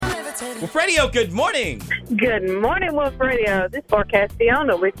Wolf Radio, good morning. Good morning, Wolf Radio. This is Forecast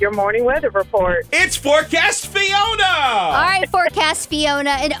Fiona with your morning weather report. It's Forecast Fiona! All right, Forecast Fiona,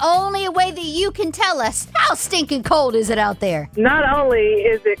 and only a way that you can tell us how stinking cold is it out there. Not only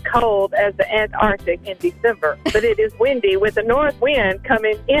is it cold as the Antarctic in December, but it is windy with a north wind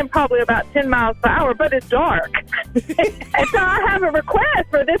coming in probably about 10 miles per hour, but it's dark. And so I have a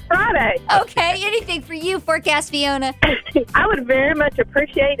request for this Friday. Okay, anything for you, Forecast Fiona. I would very much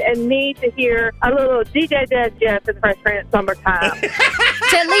appreciate and need to hear a little DJ Jazz Jeff and Fresh Prince Summertime.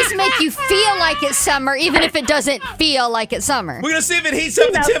 To at least make you feel like it's summer, even if it doesn't feel like it's summer. We're going to see if it heats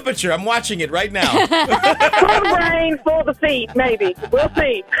up the temperature. I'm watching it right now. Full brain, full defeat, maybe. We'll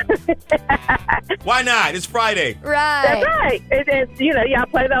see. Why not? It's Friday. Right. That's right. It's y'all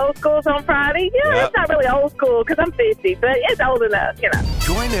play the old schools on Friday. Yep. It's not really old school because I'm 50, but it's old enough,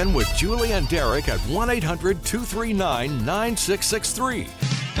 Join in with Julie and Derek at 1-800-239-9663.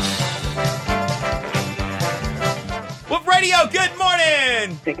 Wolf Radio, good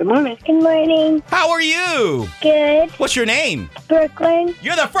morning. Good morning. Good morning. How are you? Good. What's your name? Brooklyn.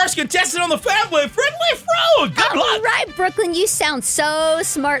 You're the first contestant on the family friendly road. Good All luck. right, Brooklyn, you sound so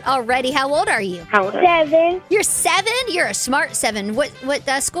smart already. How old are you? 7. You're 7? You're a smart 7. What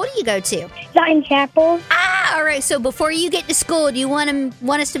school do you go to? Zion Chapel. All right, so before you get to school, do you want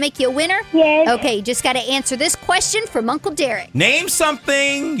us to make you a winner? Yes. Okay, you just got to answer this question from Uncle Derek. Name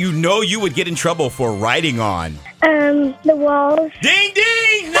something you know you would get in trouble for writing on. The walls. Ding,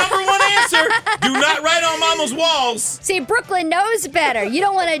 ding! Number one answer. Do not write on Mama's walls. See, Brooklyn knows better. You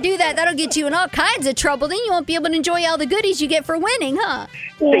don't want to do that. That'll get you in all kinds of trouble. Then you won't be able to enjoy all the goodies you get for winning, huh?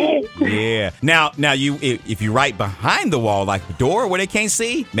 Yes. Yeah. Now, you if you write behind the wall, like the door where they can't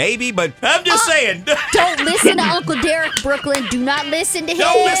see, maybe. But I'm just saying. Don't listen to Uncle Derek, Brooklyn. Do not listen to him.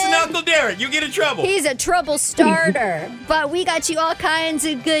 Don't listen to Uncle Derek. You get in trouble. He's a trouble starter. But we got you all kinds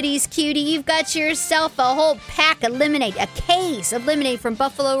of goodies, cutie. You've got yourself a whole pack of lemonade, a case of lemonade from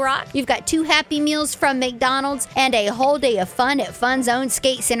Buffalo Rock. You've got 2 Happy Meals from McDonald's and a whole day of fun at Fun Zone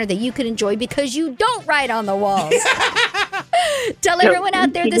Skate Center that you could enjoy because you don't write on the walls. Tell everyone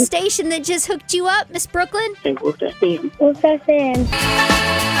out there the station that just hooked you up, Miss Brooklyn. Wolf FM.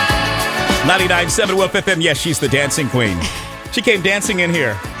 99.7 WOOF FM. Yes, she's the dancing queen. She came dancing in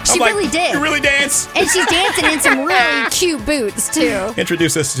here. She really did. You really dance? And she's dancing in some really cute boots, too.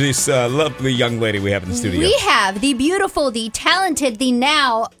 Introduce us to this lovely young lady we have in the studio. We have the beautiful, the talented, the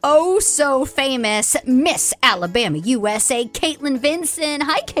now oh-so-famous Miss Alabama USA, Caitlin Vincent.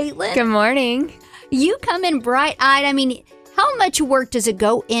 Hi, Caitlin. Good morning. You come in bright-eyed. I mean, how much work does it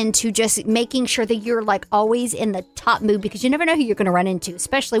go into just making sure that you're like always in the top mood? Because you never know who you're going to run into,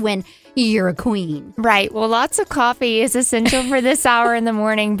 especially when you're a queen. Right. Well, lots of coffee is essential for this hour in the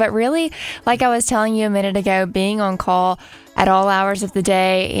morning. But really, like I was telling you a minute ago, being on call at all hours of the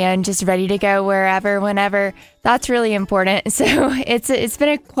day and just ready to go wherever, whenever, that's really important. So it's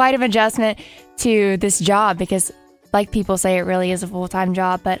been quite an adjustment to this job because, like people say, it really is a full-time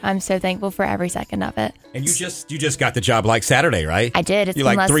job, but I'm so thankful for every second of it. And you just got the job like Saturday, right? I did. You're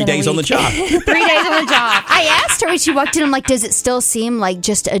like 3 days on the job. 3 days on the job. I asked her when she walked in, I'm like, does it still seem like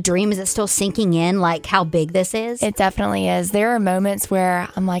just a dream? Is it still sinking in, like how big this is? It definitely is. There are moments where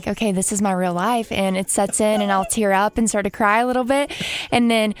I'm like, okay, this is my real life, and it sets in, and I'll tear up and start to cry a little bit, and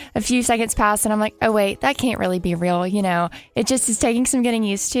then a few seconds pass, and I'm like, oh wait, that can't really be real. It just is taking some getting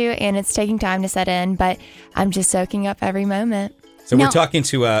used to, and it's taking time to set in, but I'm just soaking up every moment. So we're talking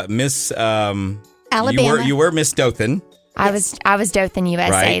to Miss Alabama. You were Miss Dothan. Yes. I was Dothan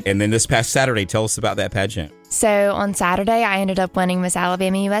USA. Right. And then this past Saturday, tell us about that pageant. So on Saturday, I ended up winning Miss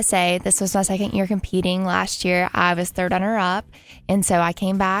Alabama USA. This was my second year competing. Last year, I was 3rd runner-up. And so I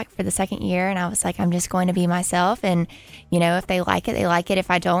came back for the second year, and I was like, I'm just going to be myself. And, if they like it, they like it.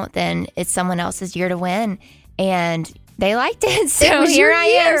 If I don't, then it's someone else's year to win. And they liked it. So here I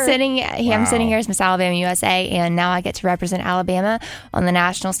am sitting here as Miss Alabama USA, and now I get to represent Alabama on the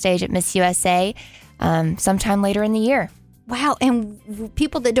national stage at Miss USA sometime later in the year. Wow, and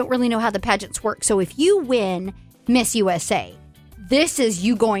people that don't really know how the pageants work, so if you win Miss USA, this is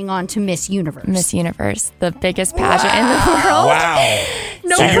you going on to Miss Universe. Miss Universe, the biggest pageant in the world. Wow.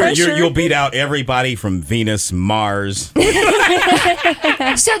 No so pressure. You'll beat out everybody from Venus, Mars. So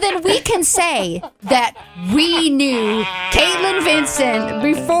then we can say that we knew Caitlin Vincent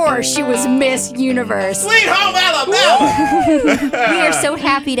before she was Miss Universe. Sweet home Alabama! We are so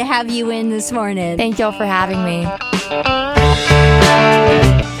happy to have you in this morning. Thank y'all for having me.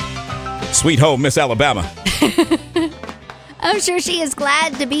 Sweet home, Miss Alabama. I'm sure she is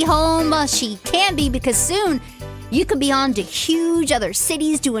glad to be home. She can be because soon You could be on to huge other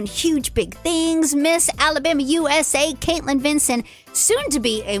cities doing huge big things. Miss Alabama USA, Caitlin Vincent, soon to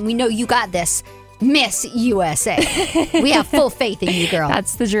be, and we know you got this, Miss USA. We have full faith in you, girl.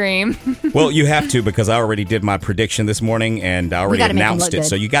 That's the dream. Well, you have to because I already did my prediction this morning and I already gotta make him announced look it. good.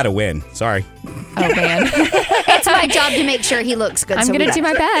 So you got to win. Sorry. Oh, man. It's my job to make sure he looks good. I'm so going we to do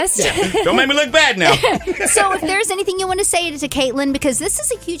my best. Don't make me look bad now. So if there's anything you want to say to Caitlin, because this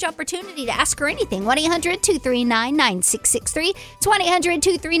is a huge opportunity to ask her anything, 1-800-239-9663. It's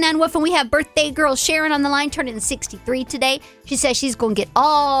 1-800-239-WOOF, and we have birthday girl Sharon on the line, turning 63 today. She says she's going to get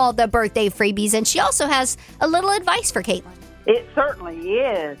all the birthday freebies, and she also has a little advice for Caitlin. It certainly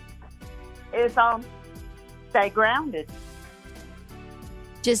is. It's stay grounded.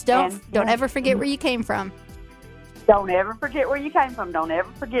 Just don't And- ever forget where you came from. Don't ever forget where you came from. Don't ever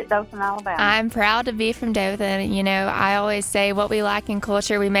forget Dothan, Alabama. I'm proud to be from Dothan. You know, I always say what we lack in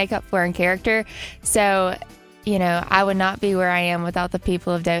culture, we make up for in character. So, you know, I would not be where I am without the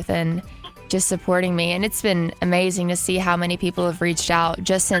people of Dothan just supporting me. And it's been amazing to see how many people have reached out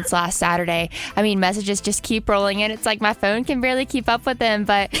just since last Saturday. I mean, messages just keep rolling in. It's like my phone can barely keep up with them,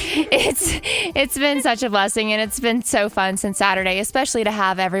 but it's been such a blessing, and it's been so fun since Saturday, especially to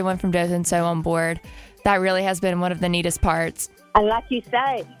have everyone from Dothan so on board. That really has been one of the neatest parts. And like you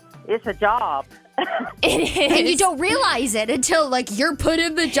say, it's a job. It is. And you don't realize it until, like, you're put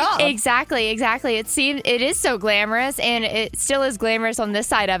in the job. Exactly. It is so glamorous, and it still is glamorous on this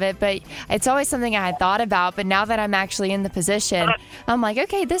side of it, but it's always something I had thought about. But now that I'm actually in the position, I'm like,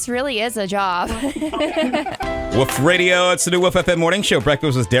 okay, this really is a job. Woof Radio, it's the new Woof FM morning show.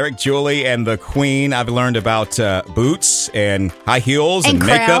 Breakfast with Derek, Julie, and the Queen. I've learned about boots and high heels and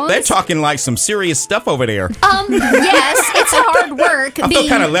makeup. crowns. They're talking like some serious stuff over there. Yes, it's hard work. I feel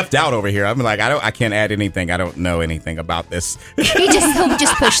kind of left out over here. I'm like, I can't add anything. I don't know anything about this. He'll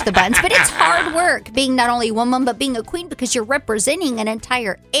just push the buttons. But it's hard work being not only a woman, but being a queen, because you're representing an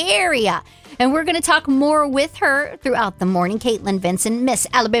entire area. And we're going to talk more with her throughout the morning. Caitlin Vincent, Miss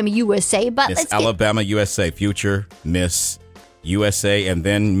Alabama USA. But Miss Alabama USA, future Miss USA, and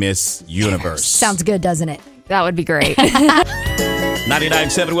then Miss Universe. Sounds good, doesn't it? That would be great.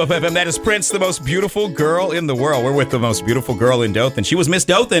 99.7 Woof FM. That is Prince, the most beautiful girl in the world. We're with the most beautiful girl in Dothan. She was Miss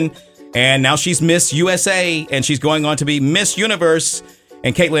Dothan, and now she's Miss USA, and she's going on to be Miss Universe.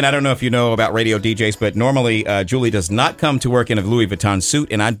 And Caitlin, I don't know if you know about radio DJs, but normally Julie does not come to work in a Louis Vuitton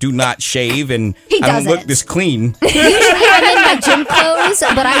suit, and I do not shave, and I don't look this clean. Usually I'm in my gym clothes,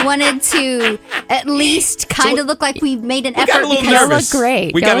 but I wanted to at least kind of look like we made an effort. Got a little because nervous. look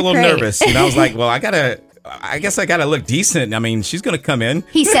great. We You got a look little great. nervous. You know, I was like, well, I guess I gotta look decent. I mean, she's gonna come in.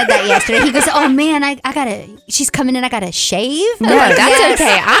 He said that yesterday. He goes, "Oh man, she's coming in. I gotta shave." No, I'm like, that's "Yes."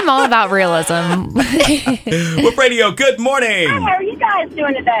 okay. I'm all about realism. Woof Radio, good morning. How are you guys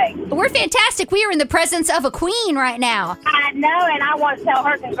doing today? We're fantastic. We are in the presence of a queen right now. I know, and I want to tell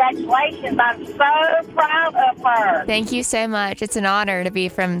her congratulations. I'm so proud of her. Thank you so much. It's an honor to be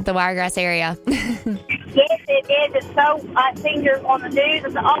from the Wiregrass area. Yes, it is. It's so, I seen her on the news.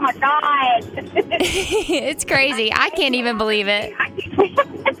 I said, oh my God. It's crazy. I can't even believe it. It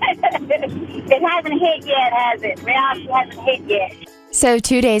hasn't hit yet, has it? Reality hasn't hit yet. So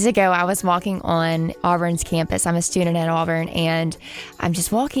 2 days ago, I was walking on Auburn's campus. I'm a student at Auburn, and I'm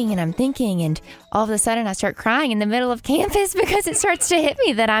just walking and I'm thinking, and all of a sudden I start crying in the middle of campus because it starts to hit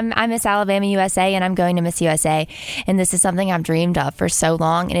me that I'm Miss Alabama USA and I'm going to Miss USA. And this is something I've dreamed of for so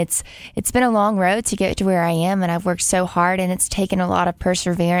long. And it's been a long road to get to where I am, and I've worked so hard, and it's taken a lot of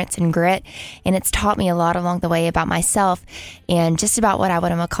perseverance and grit, and it's taught me a lot along the way about myself and just about what I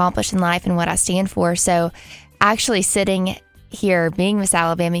want to accomplish in life and what I stand for. So actually sitting here being Miss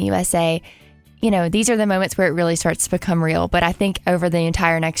Alabama USA, you know, these are the moments where it really starts to become real. But I think over the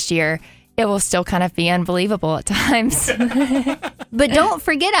entire next year, it will still kind of be unbelievable at times. But don't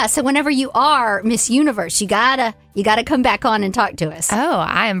forget us. So whenever you are Miss Universe, you gotta come back on and talk to us. Oh,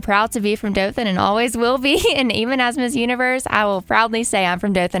 I am proud to be from Dothan and always will be. And even as Miss Universe, I will proudly say I'm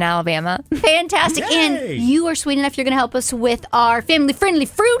from Dothan, Alabama. Fantastic. Yay. And you are sweet enough. You're going to help us with our family-friendly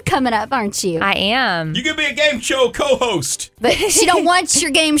fruit coming up, aren't you? I am. You can be a game show co-host. But she don't want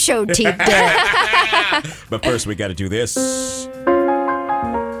your game show teeth done. But first, we got to do this.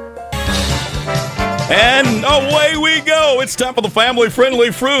 And away we go. It's time for the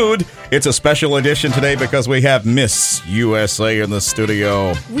family-friendly food. It's a special edition today because we have Miss USA in the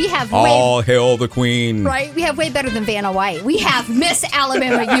studio. We have All hail the queen. Right? We have way better than Vanna White. We have Miss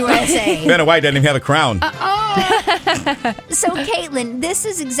Alabama USA. Vanna White doesn't even have a crown. So, Caitlin, this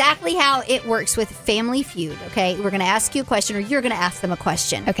is exactly how it works with Family Feud, okay? We're going to ask you a question, or you're going to ask them a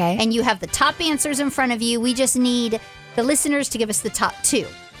question. Okay. And you have the top answers in front of you. We just need the listeners to give us the top two.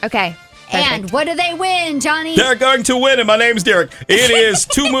 Okay. And what do they win, Johnny? They're going to win, and my name's Derek. It is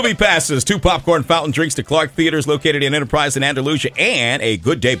 2 movie passes, 2 popcorn fountain drinks to Clark Theaters located in Enterprise in Andalusia, and a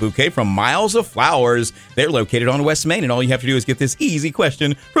Good Day bouquet from Miles of Flowers. They're located on West Main, and all you have to do is get this easy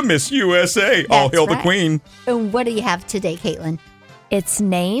question from Miss USA. All hail the Queen. And what do you have today, Caitlin? It's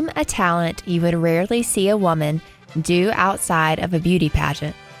name a talent you would rarely see a woman do outside of a beauty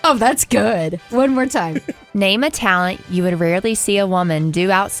pageant. Oh, that's good. One more time. Name a talent you would rarely see a woman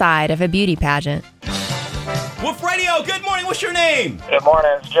do outside of a beauty pageant. Woof Radio, good morning. What's your name? Good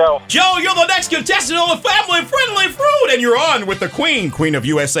morning, it's Joe. Joe, you're the next contestant on the Family Friendly Fruit, and you're on with the Queen of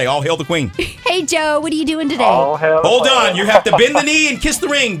USA. All hail the Queen. Hey, Joe, what are you doing today? All hail the Hold Queen. on, you have to bend the knee and kiss the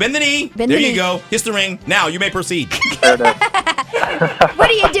ring. Bend the knee. Bend there the you knee. go. Kiss the ring. Now you may proceed. There it is. What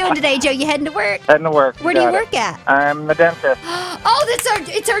are you doing today, Joe? You heading to work? Heading to work. Where do you Got it. work at? I'm the dentist. Oh,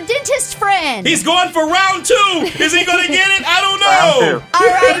 it's our dentist friend. He's going for round 2. Is he going to get it? I don't know. Round 2. All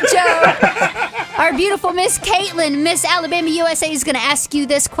right, Joe. Our beautiful Miss Caitlin, Miss Alabama USA, is going to ask you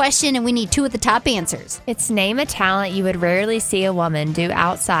this question, and we need 2 of the top answers. It's name a talent you would rarely see a woman do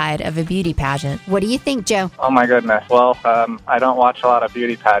outside of a beauty pageant. What do you think, Joe? Oh, my goodness. Well, I don't watch a lot of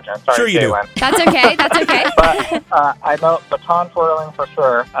beauty pageants. Sorry, Sure you do. Caitlin. That's okay. That's okay. But I know baton twirling for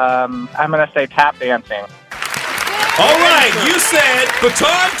sure. I'm going to say tap dancing. All right, you said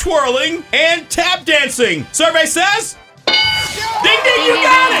baton twirling and tap dancing. Survey says? Ding, ding, you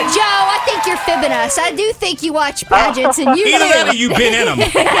got it. Joe, I think you're fibbing us. I do think you watch pageants, and you Either that or do. you've been in them.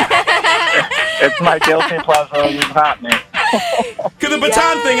 It's my guilty pleasure. You caught me. Because the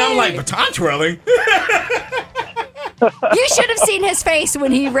baton thing, I'm like, baton twirling? You should have seen his face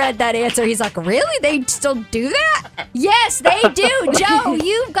when he read that answer. He's like, really? They still do that? Yes, they do. Joe,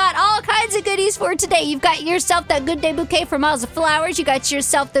 you've got all kinds of goodies for today. You've got yourself that Good Day bouquet from Miles of Flowers. You got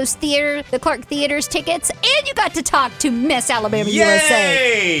yourself those the Clark Theaters tickets. And you got to talk to Miss Alabama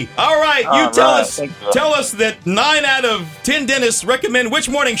USA. Yay! All right, you All tell right, us thank you. tell us that 9 out of 10 dentists recommend which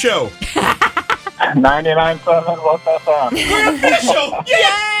morning show? 99.7 Wolf FM. We're official!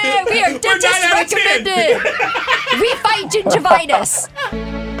 Yay! We are dentist 9 out of 10. recommended. We fight gingivitis.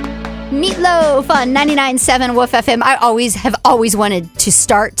 Meatloaf on 99.7 Woof FM. I have always wanted to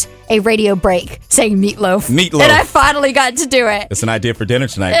start a radio break saying Meatloaf. Meatloaf. And I finally got to do it. That's an idea for dinner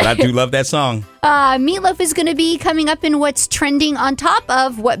tonight, but I do love that song. Meatloaf is going to be coming up in what's trending on top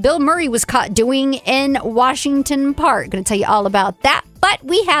of what Bill Murray was caught doing in Washington Park. Going to tell you all about that. But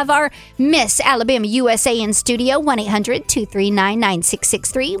we have our Miss Alabama USA in studio,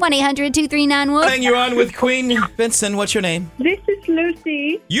 1-800-239-9663, 1-800-239-WOOF. And you're on with Queen Vincent. What's your name? This is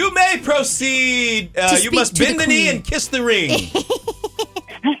Lucy. You may proceed. You speak must to bend the the knee Queen. and kiss the ring.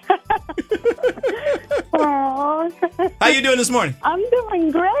 Aww. How you doing this morning? I'm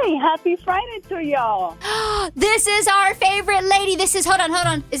doing great. Happy Friday to y'all. This is our favorite lady. This is, hold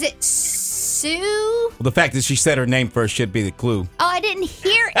on. Is it Sue? Well, the fact that she said her name first should be the clue. Oh, I didn't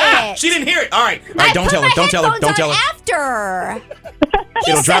hear it. Ah, she didn't hear it. All right. I Don't put tell her. my Don't tell her. headphones Don't tell on her. After.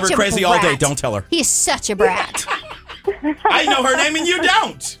 It'll drive her Such a crazy all day. brat. Don't tell her. He's such a brat. I know her name and you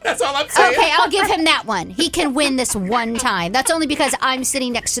don't. That's all I'm saying. Okay, I'll give him that one. He can win this one time. That's only because I'm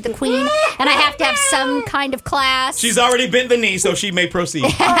sitting next to the Queen and I have to have some kind of class. She's already bent the knee, so she may proceed.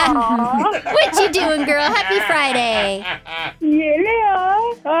 What you doing, girl? Happy Friday.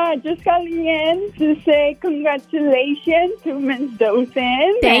 Yeah, just calling in to say congratulations to Ms.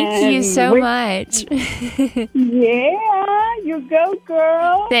 Dothan. Thank you And so much. Yeah, you go,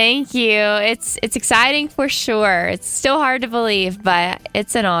 girl. Thank you. It's exciting for sure. It's still hard to believe, but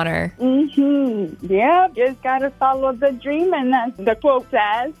it's an honor. Yeah, just gotta follow the dream, and as the quote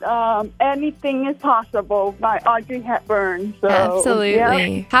says, anything is possible by Audrey Hepburn. So, Absolutely.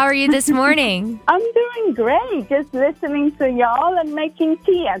 yeah. How are you this morning? I'm doing great. Just listening to y'all and making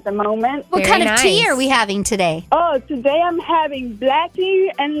tea at the moment. What Very kind of tea nice. are we having today? Oh, today I'm having black tea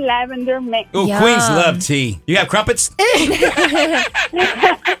and lavender mix. Oh, Yum. Queens love tea. You have crumpets?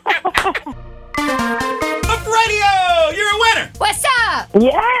 Up radio! You're a winner! What's up?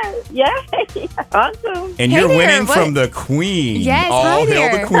 Yeah, awesome. And Hey you're there, winning what- from the Queen. Yes, All hi hail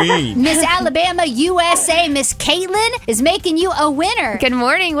there. the Queen. Miss Alabama USA, Miss Caitlin is making you a winner. Good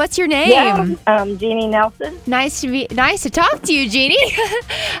morning. What's your name? Jeannie Nelson. Nice to talk to you, Jeannie.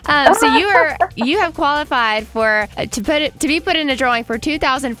 So you have qualified for to be put in a drawing for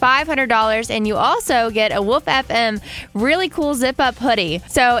 $2,500, and you also get a Wolf FM really cool zip up hoodie.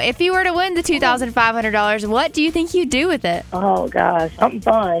 So if you were to win the $2,500, what do you think you'd do with it? Oh, gosh, something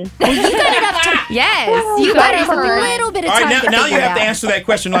fun. Yes, you But got it's a it. little bit of All time right, to now figure you it have to out. answer that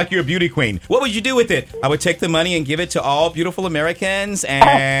question like you're a beauty queen. What would you do with it? I would take the money and give it to all beautiful Americans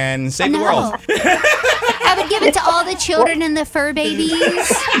and save the No. world. I would give it to all the children and the fur babies.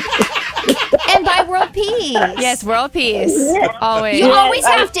 And by world peace. Yes, world peace. Always. You always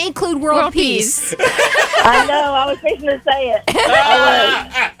have to include world peace. I know. I was fixing to say it.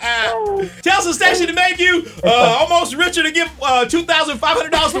 Tell some station to make you almost richer to give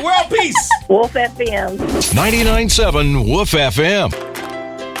 $2,500 to World Peace. Wolf FM. 99.7 WOOF FM.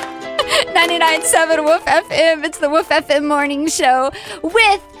 99.7 WOOF FM. It's the WOOF FM morning show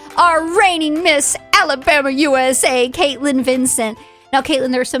with our reigning Miss Alabama USA, Caitlin Vincent. Now,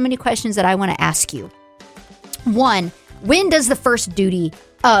 Caitlin, there are so many questions that I want to ask you. One, when does the first duty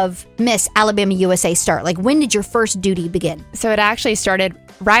of Miss Alabama USA start? Like, when did your first duty begin? So it actually started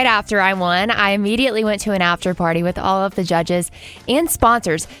right after I won. I immediately went to an after party with all of the judges and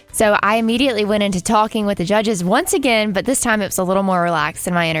sponsors. So I immediately went into talking with the judges once again, but this time it was a little more relaxed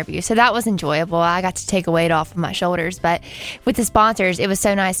in my interview. So that was enjoyable. I got to take a weight off of my shoulders. But with the sponsors, it was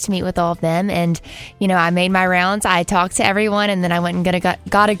so nice to meet with all of them. And, you know, I made my rounds. I talked to everyone, and then I went and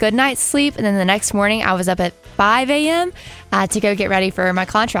got a good night's sleep. And then the next morning, I was up at 5 a.m. To go get ready for my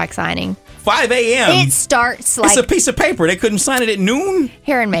contract signing. 5 a.m. It starts like... It's a piece of paper. They couldn't sign it at noon?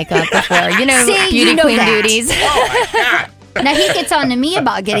 Hair and makeup before. You know, See, beauty you know queen that. duties. Oh, my God. Now, he gets on to me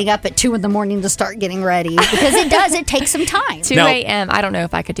about getting up at 2 in the morning to start getting ready because it takes some time. 2 Now- a.m. I don't know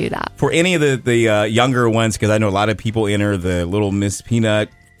if I could do that. For any of the younger ones, because I know a lot of people enter the Little Miss Peanut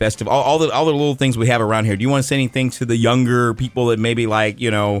Festival, all the little things we have around here. Do you want to say anything to the younger people that maybe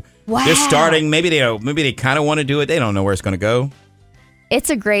Wow. they're starting, maybe they kind of want to do it, they don't know where it's going to go? It's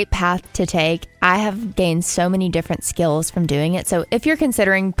a great path to take. I have gained so many different skills from doing it. So if you're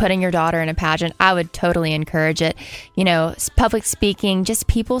considering putting your daughter in a pageant, I would totally encourage it. You know, public speaking, just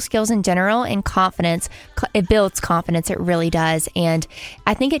people skills in general, and confidence. It builds confidence. It really does. And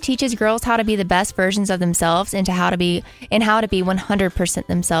I think it teaches girls how to be the best versions of themselves and how to be 100%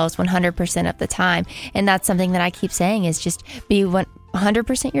 themselves 100% of the time. And that's something that I keep saying is just be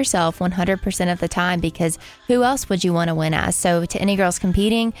 100% yourself 100% of the time, because who else would you want to win as? So to any girls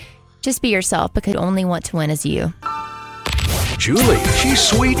competing, just be yourself, because you only want to win as you. Julie, she's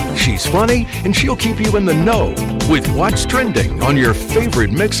sweet, she's funny, and she'll keep you in the know with what's trending on your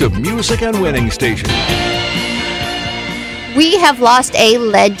favorite mix of music and winning station. We have lost a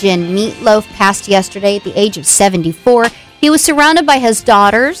legend. Meatloaf passed yesterday at the age of 74. He was surrounded by his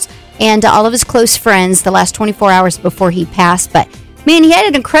daughters and all of his close friends the last 24 hours before he passed. But, man, he had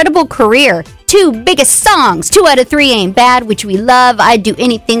an incredible career. 2 biggest songs, 2 out of 3 Ain't Bad, which we love. I'd do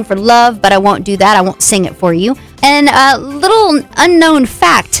anything for love, but I won't do that. I won't sing it for you. And a little unknown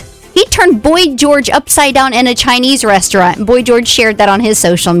fact, he turned Boy George upside down in a Chinese restaurant. And Boy George shared that on his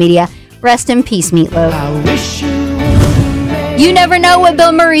social media. Rest in peace, Meatloaf. You never know what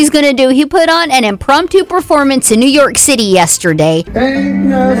Bill Murray's going to do. He put on an impromptu performance in New York City yesterday.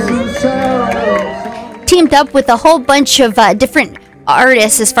 Teamed up with a whole bunch of different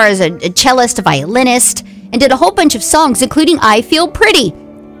artists as far as a cellist, a violinist, and did a whole bunch of songs, including I Feel Pretty.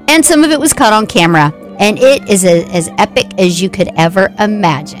 And some of it was caught on camera. And it is as epic as you could ever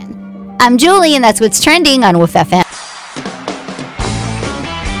imagine. I'm Julie, and that's what's trending on WOOF FM.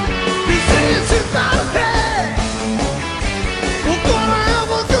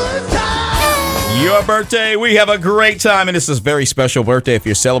 Your birthday, we have a great time, and this is a very special birthday. If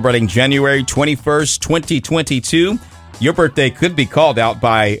you're celebrating January 21st, 2022, your birthday could be called out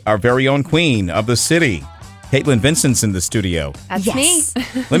by our very own queen of the city. Caitlin Vincent's in the studio. That's Yes. me.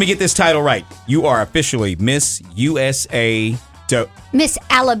 Let me get this title right. You are officially Miss USA. Miss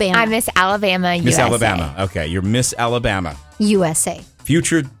Alabama. I'm Miss Alabama, Miss USA. Alabama. Okay, you're Miss Alabama. USA.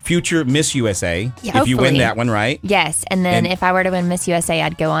 Future Miss USA. Yeah, if you win hopefully. that one, right? Yes, and then And- if I were to win Miss USA,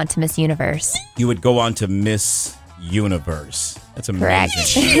 I'd go on to Miss Universe. You would go on to Miss Universe. That's amazing. Correct.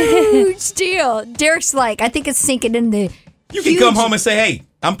 Huge deal. Derek's like, I think it's sinking in the You can come home and say, hey,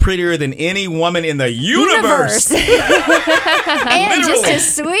 I'm prettier than any woman in the universe. and just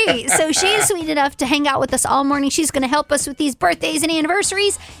as sweet. So she is sweet enough to hang out with us all morning. She's going to help us with these birthdays and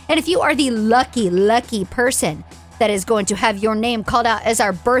anniversaries. And if you are the lucky person that is going to have your name called out as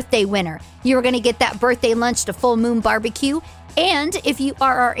our birthday winner, you're going to get that birthday lunch to Full Moon Barbecue. And if you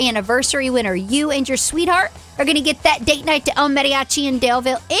are our anniversary winner, you and your sweetheart are going to get that date night to El Mariachi in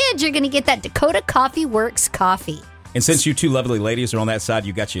Daleville. And you're going to get that Dakota Coffee Works coffee. And since you two lovely ladies are on that side,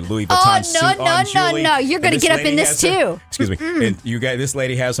 you got your Louis Vuitton suit on, Julie. No. You're going to And get up lady in this has her- too. Excuse me. And this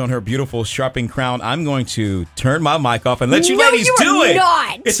lady has on her beautiful sharpened crown. I'm going to turn my mic off and let you No, ladies you do are it.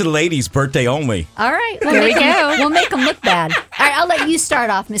 not. It's a lady's birthday only. All right. Here we go. We'll make them look bad. All right. I'll let you start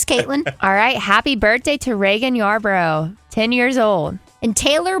off, Miss Caitlin. All right, happy birthday to Reagan Yarborough, 10 years old. And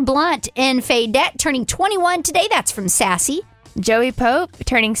Taylor Blunt and Fayette turning 21 today. That's from Sassy. Joey Pope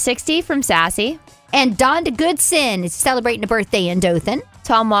turning 60 from Sassy. And Donda Goodson is celebrating a birthday in Dothan.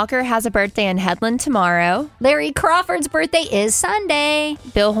 Tom Walker has a birthday in Headland tomorrow. Larry Crawford's birthday is Sunday.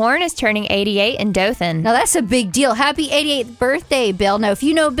 Bill Horn is turning 88 in Dothan. Now, that's a big deal. Happy 88th birthday, Bill. Now, if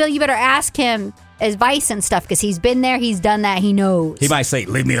you know Bill, you better ask him advice and stuff because he's been there, he's done that, he knows. He might say,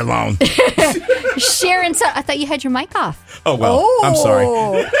 leave me alone. Sharon, I thought you had your mic off. Oh, well, I'm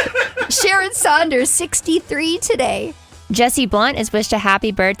sorry. Sharon Saunders, 63 today. Jesse Blunt is wished a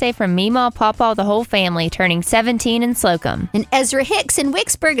happy birthday from Meemaw, Pawpaw, the whole family, turning 17 in Slocum. And Ezra Hicks in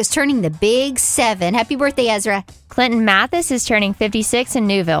Wicksburg is turning the big 7. Happy birthday, Ezra. Clinton Mathis is turning 56 in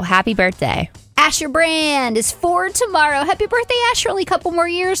Newville. Happy birthday. Asher Brand is 4 tomorrow. Happy birthday, Asher. Only a couple more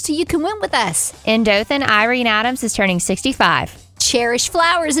years till you can win with us. In Dothan, Irene Adams is turning 65. Cherish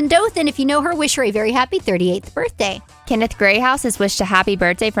Flowers in Dothan. If you know her, wish her a very happy 38th birthday. Kenneth Grayhouse is wished a happy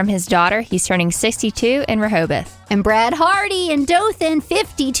birthday from his daughter. He's turning 62 in Rehoboth. And Brad Hardy in Dothan,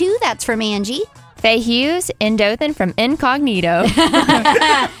 52. That's from Angie. Faye Hughes in Dothan from Incognito.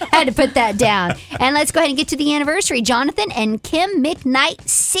 Had to put that down. And let's go ahead and get to the anniversary. Jonathan and Kim McKnight,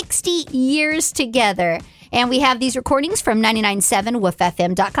 60 years together. And we have these recordings from 99.7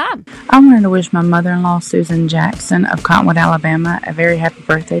 WOOFFM.com. I wanted to wish my mother-in-law, Susan Jackson of Cottonwood, Alabama, a very happy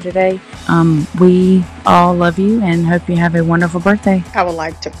birthday today. We all love you and hope you have a wonderful birthday. I would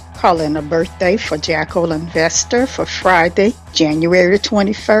like to call in a birthday for Jacqueline Vester for Friday, January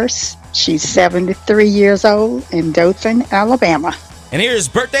 21st. She's 73 years old in Dothan, Alabama. And here's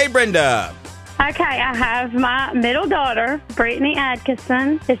Birthday Brenda. Okay, I have my middle daughter, Brittany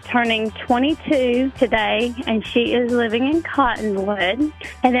Atkinson, is turning 22 today, and she is living in Cottonwood.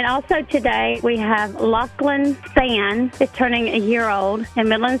 And then also today, we have Lachlan Fan, is turning a year old in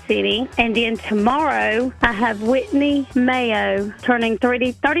Midland City. And then tomorrow, I have Whitney Mayo, turning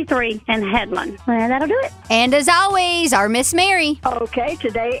 33 in Headland. And that'll do it. And as always, our Miss Mary. Okay,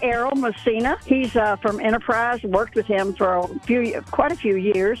 today Errol Messina. He's from Enterprise. Worked with him for quite a few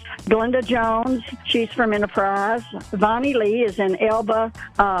years. Glenda Jones. She's from Enterprise. Vonnie Lee is in Elba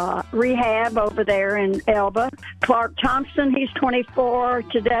Rehab over there in Elba. Clark Thompson, he's 24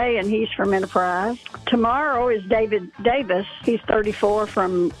 today, and he's from Enterprise. Tomorrow is David Davis. He's 34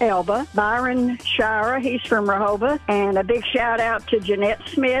 from Elba. Byron Shira, he's from Rehoboth. And a big shout out to Jeanette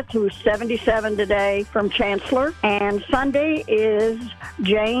Smith, who's 77 today from Chancellor. And Sunday is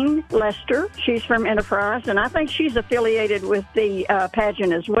Jane Lester. She's from Enterprise, and I think she's affiliated with the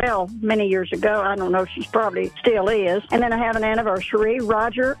pageant as well many years ago. I don't know if she's probably still is. And then I have an anniversary,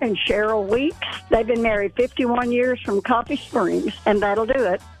 Roger and Cheryl Weeks. They've been married 51 years from Coffee Springs, and that'll do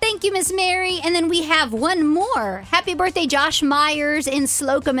it. Thank you, Miss Mary. And then we have one more. Happy birthday, Josh Myers in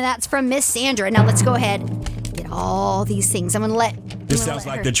Slocum, and that's from Miss Sandra. Now let's go ahead and get all these things. I'm going to let... This sounds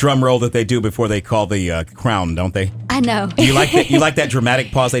like the drum roll that they do before they call the crown, don't they? I know. You like that? You like that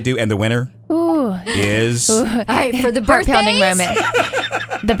dramatic pause they do? And the winner is... All right, for the heart-pounding birthdays. moment.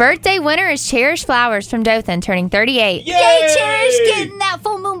 The birthday winner is Cherish Flowers from Dothan, turning 38. Yay, Cherish, getting that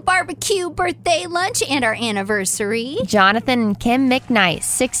full moon barbecue birthday lunch and our anniversary. Jonathan and Kim McKnight,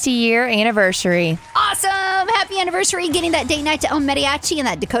 60-year anniversary. Awesome. Happy anniversary, getting that date night to El Mariachi and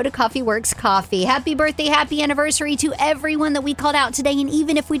that Dakota Coffee Works coffee. Happy birthday, happy anniversary to everyone that we called out today. And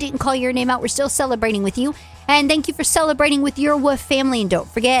even if we didn't call your name out, we're still celebrating with you. And thank you for celebrating with your WOOF family. And don't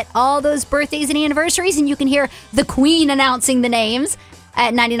forget all those birthdays and anniversaries. And you can hear the Queen announcing the names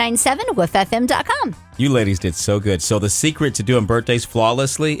at 99.7 WOOFFM.com. You ladies did so good. So the secret to doing birthdays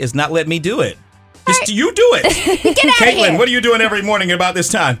flawlessly is not let me do it. Just you do it. Get out Caitlin, of here. what are you doing every morning about this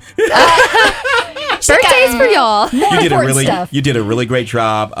time? Birthdays for y'all. You did a really great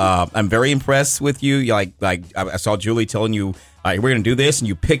job. I'm very impressed with you. Like I saw Julie telling you, we're going to do this, and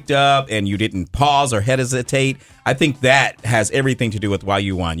you picked up, and you didn't pause or hesitate. I think that has everything to do with why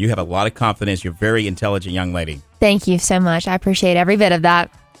you won. You have a lot of confidence. You're a very intelligent young lady. Thank you so much. I appreciate every bit of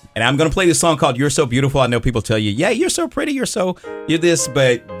that. And I'm going to play this song called You're So Beautiful. I know people tell you, yeah, you're so pretty, you're this,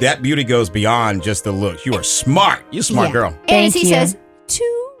 but that beauty goes beyond just the looks. You are smart. You're a smart girl. And Thank as he you. says,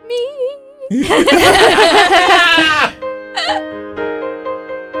 to me.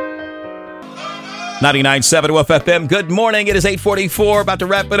 99.7 WOOF-FM. Good morning. It is 8:44. About to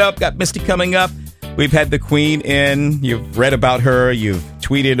wrap it up. Got Misty coming up. We've had the Queen in. You've read about her. You've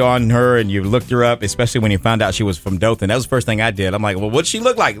tweeted on her, and you've looked her up, especially when you found out she was from Dothan. That was the first thing I did. I'm like, well, what'd she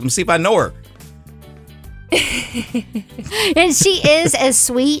look like? Let me see if I know her. And she is as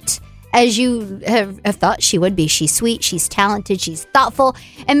sweet as you have thought she would be. She's sweet, she's talented, she's thoughtful,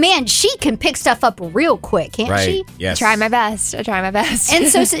 and man, she can pick stuff up real quick, can't she? Yes. I try my best. And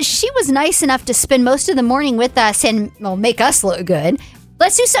so she was nice enough to spend most of the morning with us and make us look good.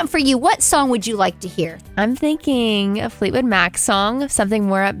 Let's do something for you. What song would you like to hear? I'm thinking a Fleetwood Mac song, something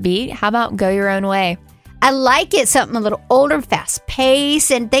more upbeat. How about Go Your Own Way? I like it, something a little older, fast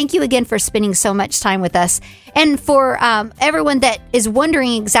paced. And thank you again for spending so much time with us. And for everyone that is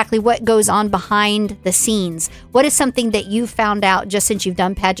wondering exactly what goes on behind the scenes, what is something that you found out just since you've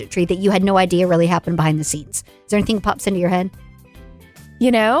done pageantry that you had no idea really happened behind the scenes? Is there anything that pops into your head? You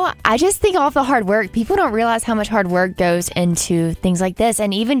know, I just think all the hard work, people don't realize how much hard work goes into things like this.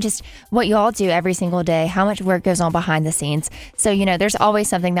 And even just what you all do every single day, how much work goes on behind the scenes. So, you know, there's always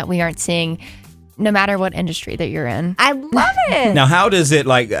something that we aren't seeing, no matter what industry that you're in. I love it. Now, how does it,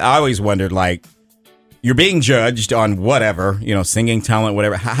 like, I always wondered, like, you're being judged on whatever, you know, singing talent,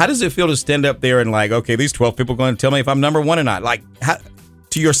 whatever. How does it feel to stand up there and like, okay, these 12 people are going to tell me if I'm number one or not? Like, how,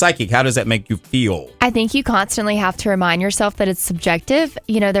 to your psychic, how does that make you feel? I think you constantly have to remind yourself that it's subjective.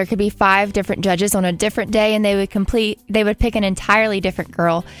 You know, there could be 5 different judges on a different day and they would pick an entirely different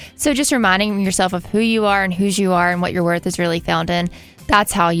girl. So just reminding yourself of who you are and whose you are and what your worth is really found in.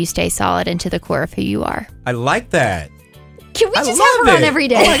 That's how you stay solid into the core of who you are. I like that. Can we just have her on every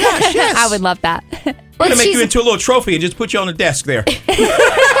day? Oh my gosh, yes. I would love that. We're going to make you into a little trophy and just put you on the desk there.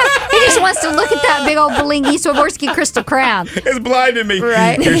 He just wants to look at that big old Belingi Swarovski crystal crown. It's blinding me.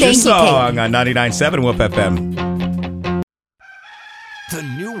 Right. Here's your Thank you, song on 99.7 WOOF FM. The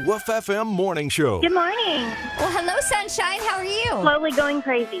new WOOF FM morning show. Good morning. Well, hello, Sunshine. How are you? Slowly going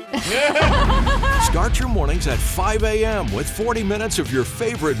crazy. Start your mornings at 5 a.m. with 40 minutes of your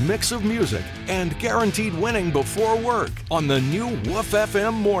favorite mix of music and guaranteed winning before work on the new WOOF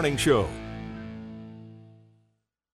FM morning show.